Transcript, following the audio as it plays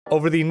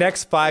Over the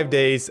next 5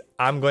 days,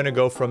 I'm going to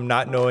go from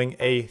not knowing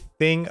a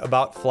thing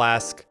about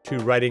Flask to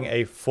writing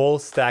a full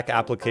stack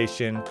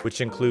application,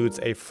 which includes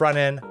a front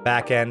end,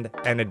 back end,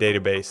 and a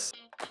database.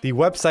 The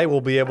website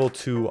will be able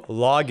to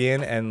log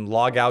in and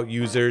log out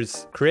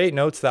users, create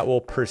notes that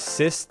will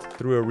persist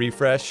through a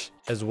refresh,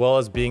 as well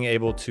as being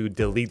able to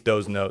delete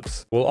those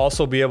notes. We'll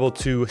also be able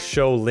to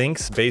show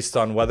links based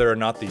on whether or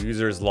not the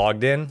user is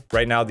logged in.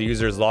 Right now, the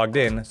user is logged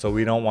in, so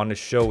we don't want to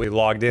show a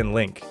logged in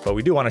link, but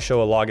we do want to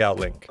show a log out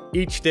link.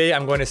 Each day,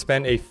 I'm going to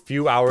spend a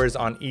few hours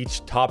on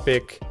each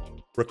topic,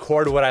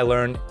 record what I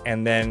learned,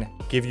 and then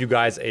give you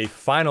guys a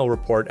final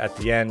report at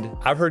the end.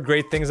 I've heard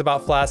great things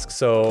about Flask,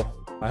 so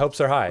my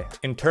hopes are high.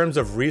 In terms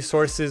of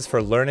resources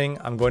for learning,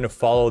 I'm going to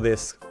follow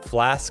this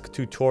Flask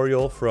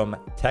tutorial from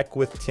Tech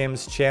with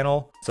Tim's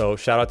channel. So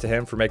shout out to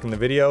him for making the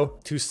video.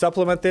 To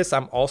supplement this,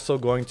 I'm also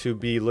going to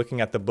be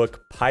looking at the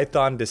book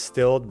Python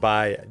Distilled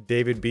by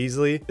David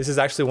Beasley. This is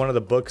actually one of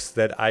the books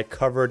that I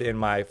covered in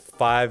my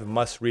 5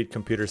 must-read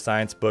computer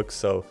science books.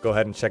 So go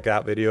ahead and check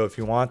that video if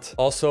you want.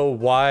 Also,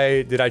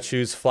 why did I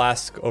choose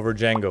Flask over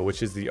Django,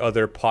 which is the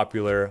other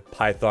popular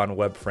Python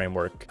web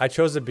framework? I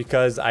chose it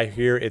because I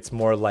hear it's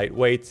more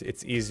lightweight.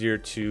 It's easier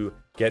to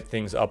get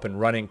things up and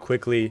running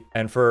quickly.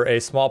 And for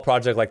a small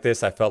project like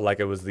this, I felt like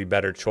it was the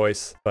better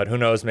choice. But who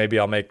knows, maybe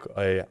I'll make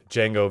a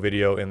Django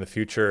video in the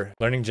future.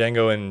 Learning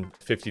Django in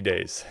 50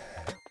 days.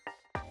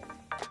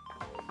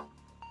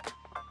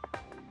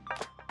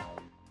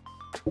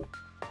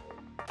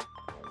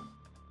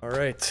 All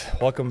right,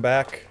 welcome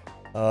back.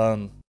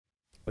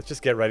 Let's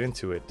just get right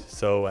into it.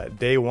 So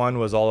day 1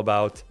 was all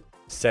about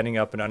setting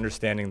up and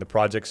understanding the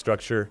project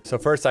structure. So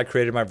first I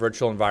created my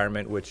virtual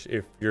environment, which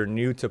if you're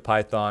new to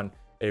Python,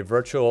 a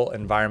virtual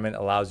environment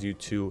allows you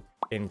to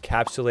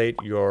encapsulate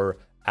your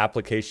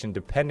application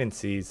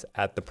dependencies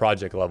at the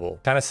project level.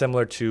 Kind of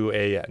similar to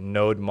a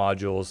node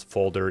modules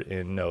folder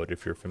in Node,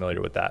 if you're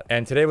familiar with that.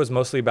 And today was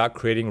mostly about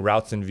creating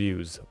routes and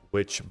views,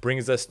 which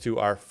brings us to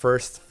our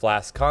first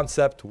Flask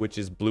concept, which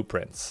is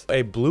blueprints.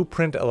 A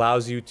blueprint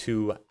allows you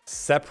to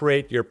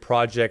separate your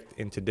project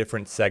into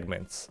different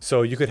segments.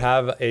 So you could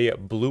have a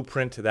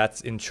blueprint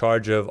that's in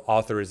charge of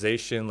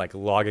authorization, like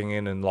logging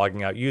in and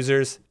logging out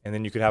users. And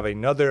then you could have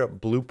another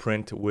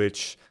blueprint,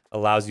 which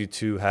allows you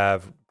to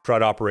have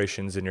CRUD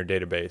operations in your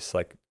database,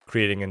 like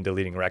creating and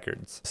deleting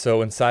records.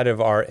 So inside of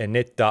our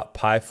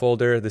init.py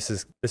folder, this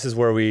is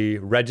where we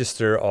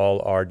register all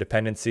our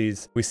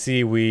dependencies.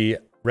 We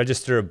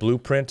register a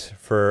blueprint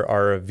for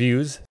our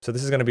views. So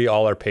this is going to be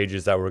all our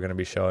pages that we're going to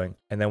be showing.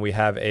 And then we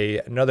have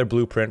another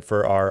blueprint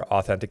for our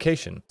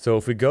authentication. So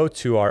if we go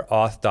to our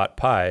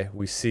auth.py,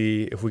 we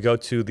see if we go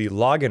to the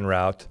login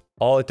route,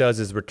 all it does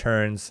is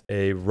returns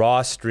a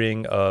raw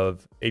string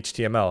of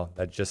HTML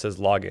that just says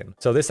login.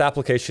 So this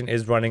application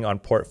is running on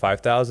port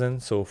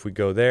 5000. So if we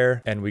go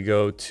there and we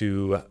go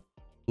to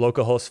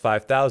localhost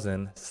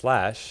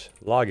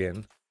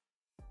 5000/login,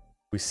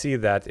 we see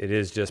that it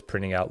is just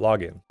printing out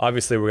login.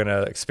 Obviously, we're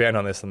gonna expand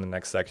on this in the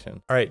next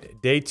section. All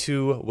right, day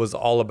 2 was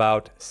all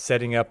about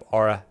setting up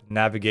our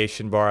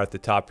navigation bar at the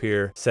top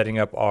here, setting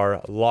up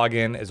our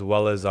login as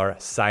well as our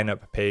sign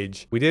up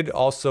page. We did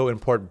also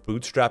import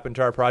Bootstrap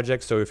into our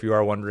project. So if you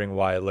are wondering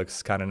why it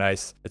looks kind of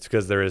nice, it's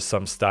because there is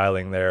some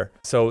styling there.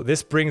 So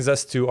this brings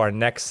us to our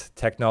next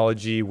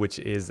technology, which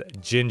is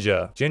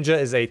Jinja. Jinja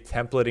is a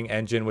templating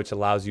engine, which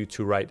allows you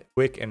to write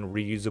quick and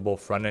reusable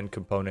front-end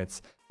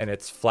components, and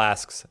it's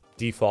Flask's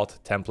default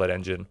template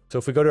engine. So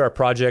if we go to our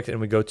project and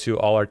we go to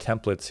all our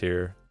templates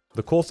here,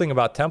 the cool thing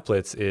about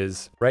templates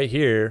is right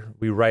here,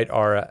 we write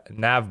our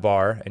nav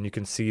bar and you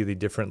can see the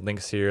different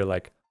links here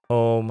like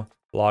home,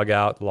 log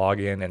out,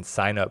 login, and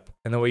sign up.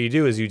 And then what you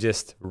do is you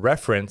just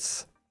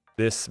reference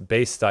this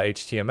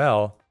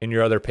base.html in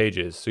your other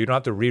pages. So you don't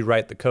have to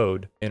rewrite the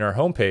code. In our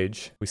home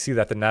page, we see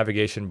that the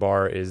navigation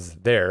bar is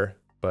there,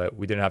 but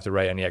we didn't have to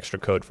write any extra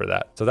code for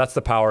that. So that's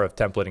the power of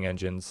templating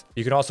engines.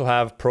 You can also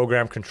have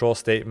program control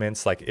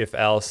statements like if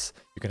else.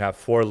 You can have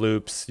for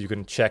loops. You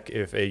can check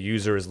if a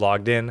user is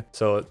logged in.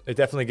 So it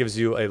definitely gives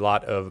you a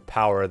lot of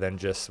power than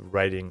just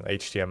writing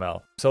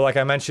HTML. So like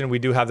I mentioned, we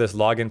do have this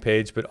login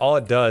page, but all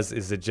it does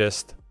is it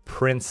just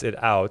prints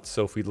it out.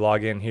 So if we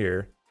log in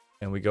here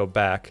and we go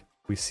back,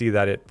 we see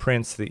that it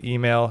prints the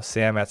email,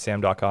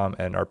 sam@sam.com,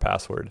 and our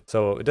password.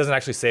 So it doesn't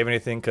actually save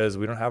anything because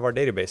we don't have our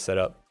database set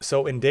up.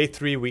 So in day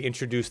 3, we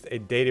introduced a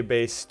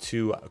database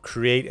to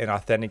create and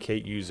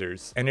authenticate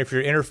users. And if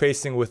you're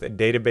interfacing with a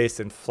database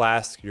in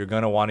Flask, you're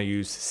going to want to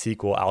use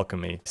SQL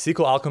Alchemy.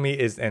 SQL Alchemy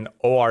is an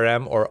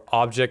ORM, or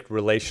Object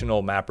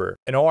Relational Mapper.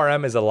 An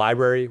ORM is a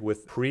library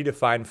with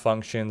predefined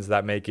functions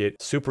that make it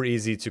super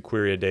easy to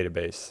query a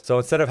database. So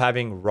instead of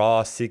having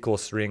raw SQL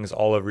strings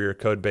all over your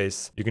code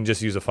base, you can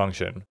just use a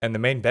function. And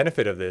the main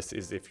benefit of this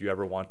is if you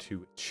ever want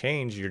to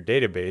change your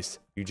database,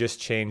 you just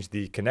change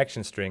the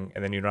connection string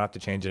and then you don't have to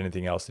change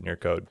anything else in your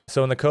code.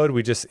 So in the code,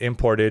 we just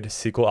imported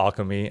SQL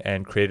Alchemy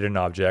and created an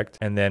object.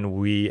 And then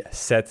we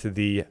set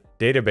the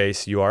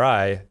database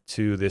URI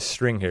to this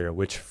string here,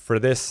 which for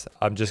this,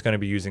 I'm just going to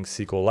be using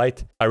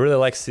SQLite. I really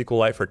like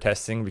SQLite for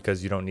testing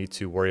because you don't need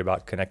to worry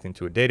about connecting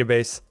to a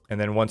database. And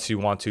then once you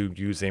want to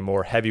use a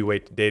more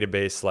heavyweight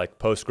database like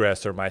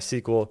Postgres or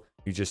MySQL,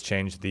 you just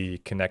change the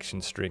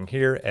connection string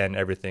here and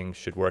everything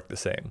should work the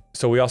same.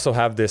 So we also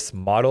have this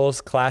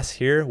models class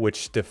here,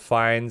 which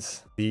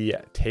defines the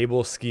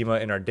table schema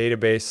in our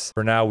database.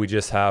 For now, we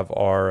just have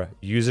our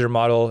user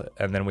model,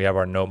 and then we have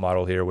our note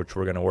model here, which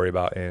we're going to worry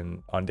about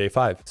on day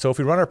 5. So if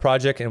we run our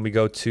project and we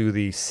go to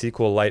the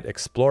SQLite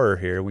Explorer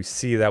here, we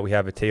see that we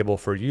have a table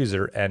for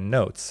user and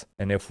notes.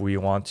 And if we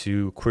want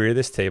to query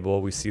this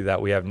table, we see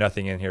that we have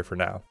nothing in here for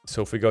now.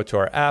 So if we go to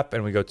our app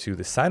and we go to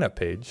the sign up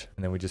page,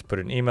 and then we just put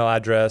an email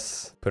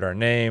address, put our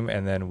name,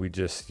 and then we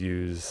just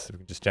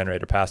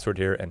generate a password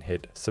here and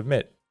hit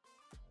submit.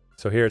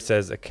 So here it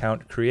says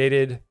account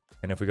created.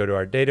 And if we go to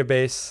our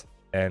database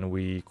and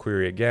we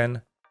query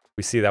again,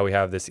 we see that we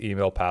have this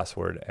email,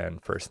 password,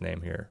 and first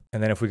name here.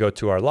 And then if we go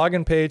to our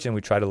login page and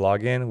we try to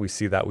log in, we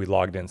see that we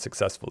logged in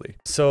successfully.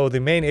 So the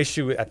main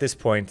issue at this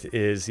point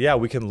is, yeah,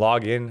 we can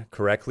log in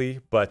correctly,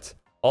 but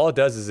all it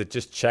does is it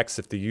just checks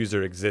if the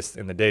user exists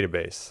in the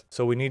database.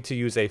 So we need to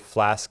use a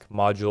Flask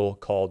module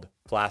called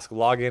Flask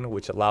login,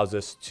 which allows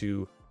us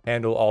to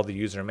handle all the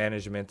user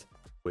management,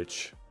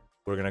 which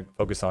we're going to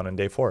focus on in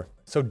day 4.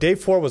 So day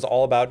 4 was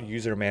all about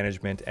user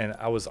management, and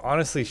I was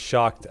honestly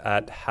shocked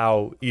at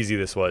how easy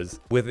this was.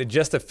 With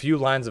just a few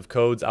lines of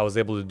codes, I was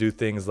able to do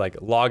things like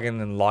log in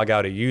and log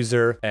out a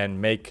user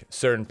and make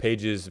certain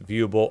pages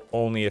viewable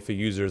only if a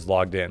user is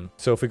logged in.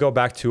 So if we go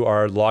back to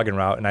our login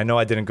route, and I know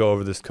I didn't go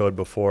over this code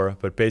before,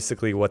 but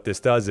basically what this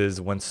does is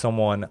when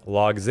someone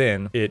logs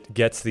in, it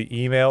gets the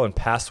email and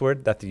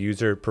password that the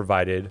user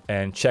provided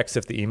and checks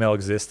if the email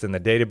exists in the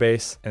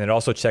database. And it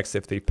also checks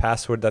if the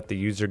password that the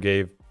user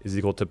gave is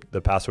equal to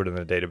the password in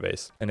the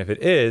database. And if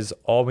it is,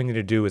 all we need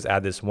to do is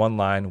add this one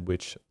line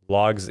which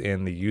logs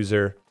in the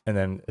user, and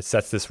then it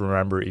sets this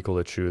remember equal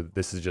to true.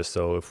 This is just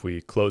so if we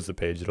close the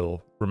page,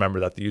 it'll remember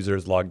that the user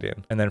is logged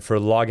in. And then for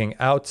logging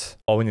out,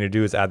 all we need to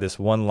do is add this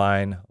one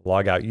line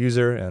log out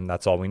user, and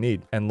that's all we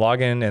need. And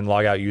login and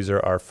log out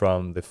user are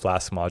from the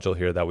Flask module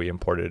here that we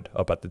imported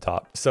up at the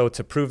top. So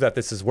to prove that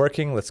this is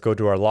working, let's go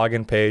to our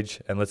login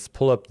page and let's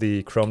pull up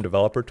the Chrome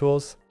developer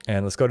tools.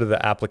 And let's go to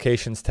the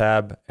applications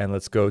tab and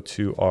let's go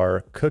to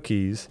our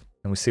cookies,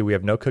 and we see we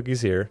have no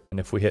cookies here. And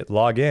if we hit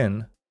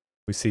login,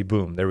 we see,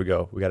 boom, there we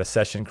go. We got a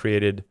session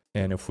created.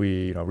 And if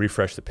we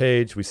refresh the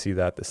page, we see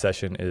that the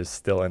session is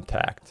still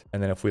intact.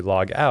 And then if we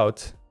log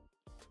out,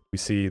 we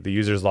see the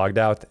user's logged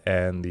out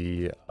and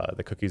the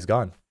cookie's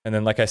gone. And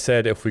then, like I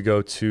said, if we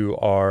go to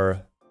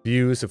our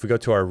views, if we go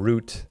to our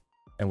root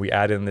and we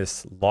add in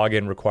this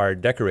login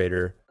required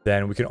decorator,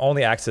 then we can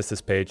only access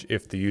this page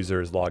if the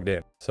user is logged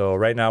in. So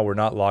right now we're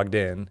not logged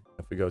in.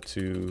 If we go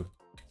to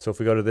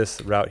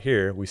this route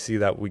here, we see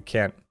that we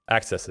can't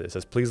access it. It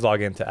says, please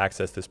log in to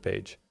access this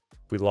page.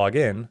 If we log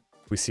in,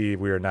 we see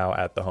we are now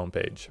at the home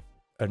page.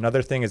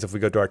 Another thing is if we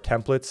go to our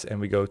templates and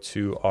we go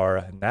to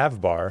our nav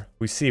bar,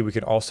 we see we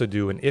can also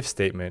do an if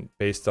statement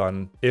based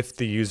on if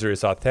the user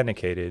is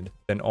authenticated,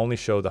 then only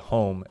show the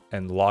home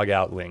and log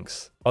out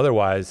links.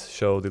 Otherwise,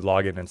 show the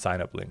login and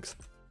sign up links.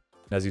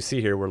 And as you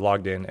see here, we're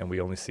logged in and we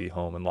only see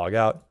home and log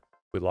out.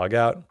 We log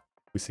out,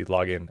 we see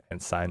login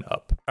and sign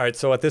up. All right,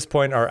 so at this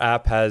point, our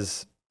app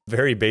has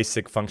very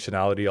basic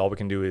functionality. All we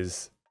can do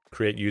is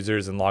create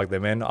users and log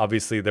them in.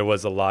 Obviously, there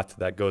was a lot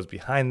that goes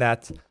behind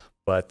that,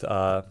 but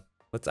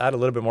let's add a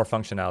little bit more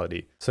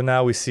functionality. So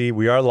now we see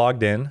we are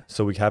logged in,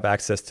 so we have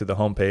access to the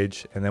home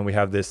page, and then we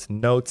have this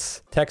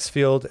notes text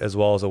field as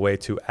well as a way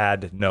to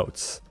add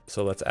notes.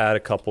 So let's add a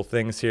couple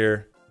things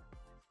here.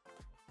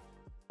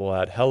 We'll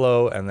add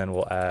hello, and then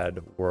we'll add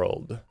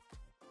world.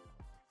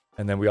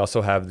 And then we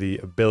also have the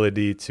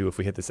ability to, if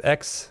we hit this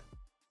X,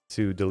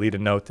 to delete a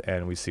note,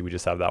 and we see we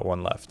just have that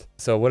one left.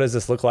 So what does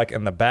this look like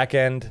in the back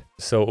end?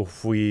 So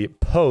if we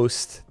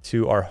post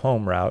to our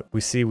home route,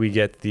 we see we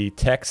get the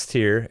text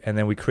here, and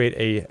then we create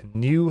a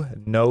new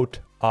note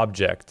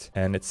object,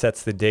 and it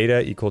sets the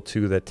data equal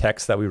to the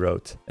text that we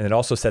wrote. And it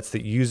also sets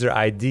the user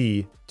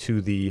ID to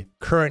the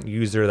current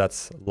user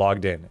that's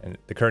logged in, and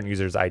the current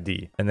user's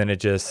ID. And then it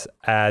just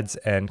adds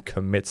and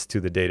commits to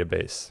the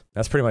database.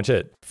 That's pretty much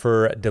it.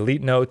 For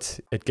delete note,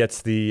 it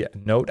gets the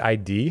note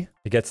ID.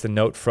 It gets the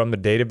note from the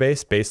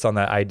database based on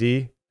that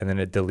ID, and then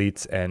it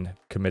deletes and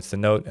commits the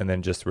note, and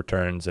then just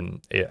returns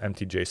an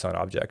empty JSON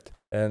object.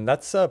 And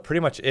that's pretty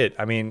much it.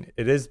 I mean,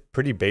 it is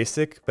pretty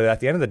basic, but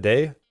at the end of the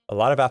day, a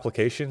lot of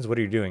applications, what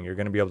are you doing? You're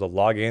going to be able to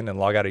log in and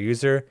log out a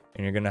user,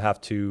 and you're going to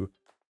have to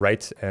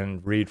write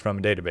and read from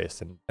a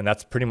database. And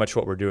that's pretty much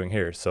what we're doing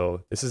here.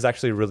 So this is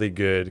actually a really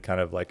good kind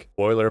of like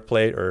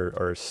boilerplate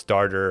or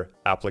starter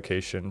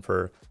application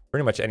for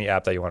pretty much any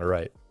app that you want to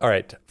write. All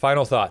right,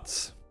 final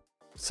thoughts.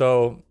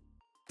 So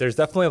there's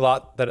definitely a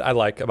lot that I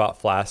like about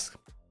Flask,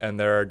 and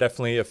there are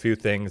definitely a few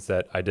things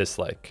that I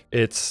dislike.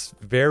 It's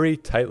very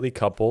tightly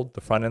coupled.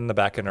 The front end and the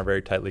back end are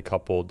very tightly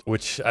coupled,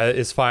 which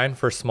is fine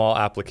for small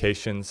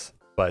applications,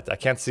 but I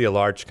can't see a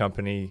large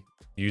company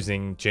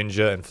using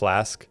Jinja and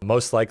Flask.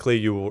 Most likely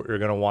you're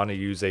going to want to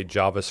use a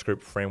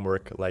JavaScript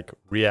framework like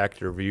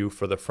React or Vue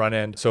for the front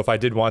end. So if I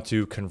did want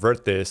to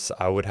convert this,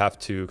 I would have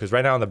to, because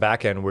right now on the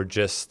back end, we're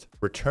just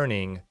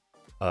returning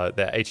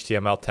the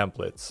HTML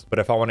templates. But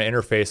if I want to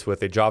interface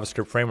with a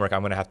JavaScript framework,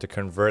 I'm going to have to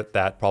convert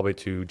that probably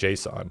to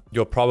JSON.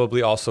 You'll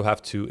probably also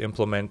have to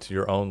implement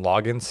your own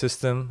login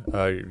system.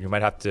 You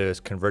might have to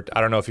convert, I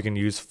don't know if you can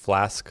use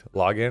Flask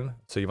login,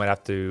 so you might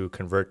have to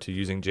convert to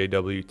using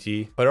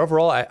JWT. But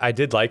overall, I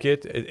did like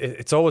it.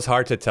 It's always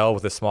hard to tell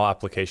with a small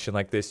application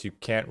like this. You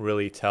can't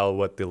really tell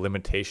what the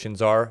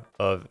limitations are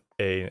of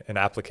an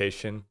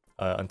application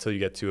until you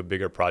get to a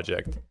bigger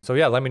project. So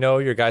yeah, let me know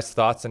your guys'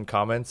 thoughts and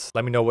comments.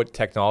 Let me know what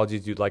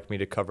technologies you'd like me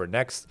to cover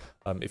next.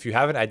 If you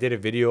haven't, I did a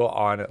video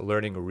on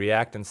learning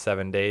React in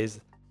 7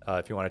 days.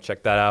 If you want to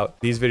check that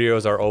out. These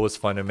videos are always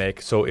fun to make.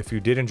 So if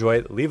you did enjoy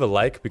it, leave a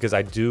like, because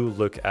I do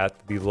look at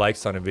the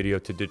likes on a video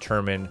to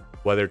determine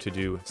whether to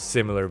do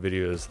similar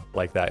videos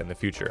like that in the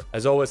future.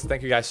 As always,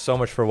 thank you guys so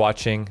much for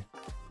watching,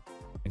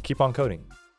 and keep on coding.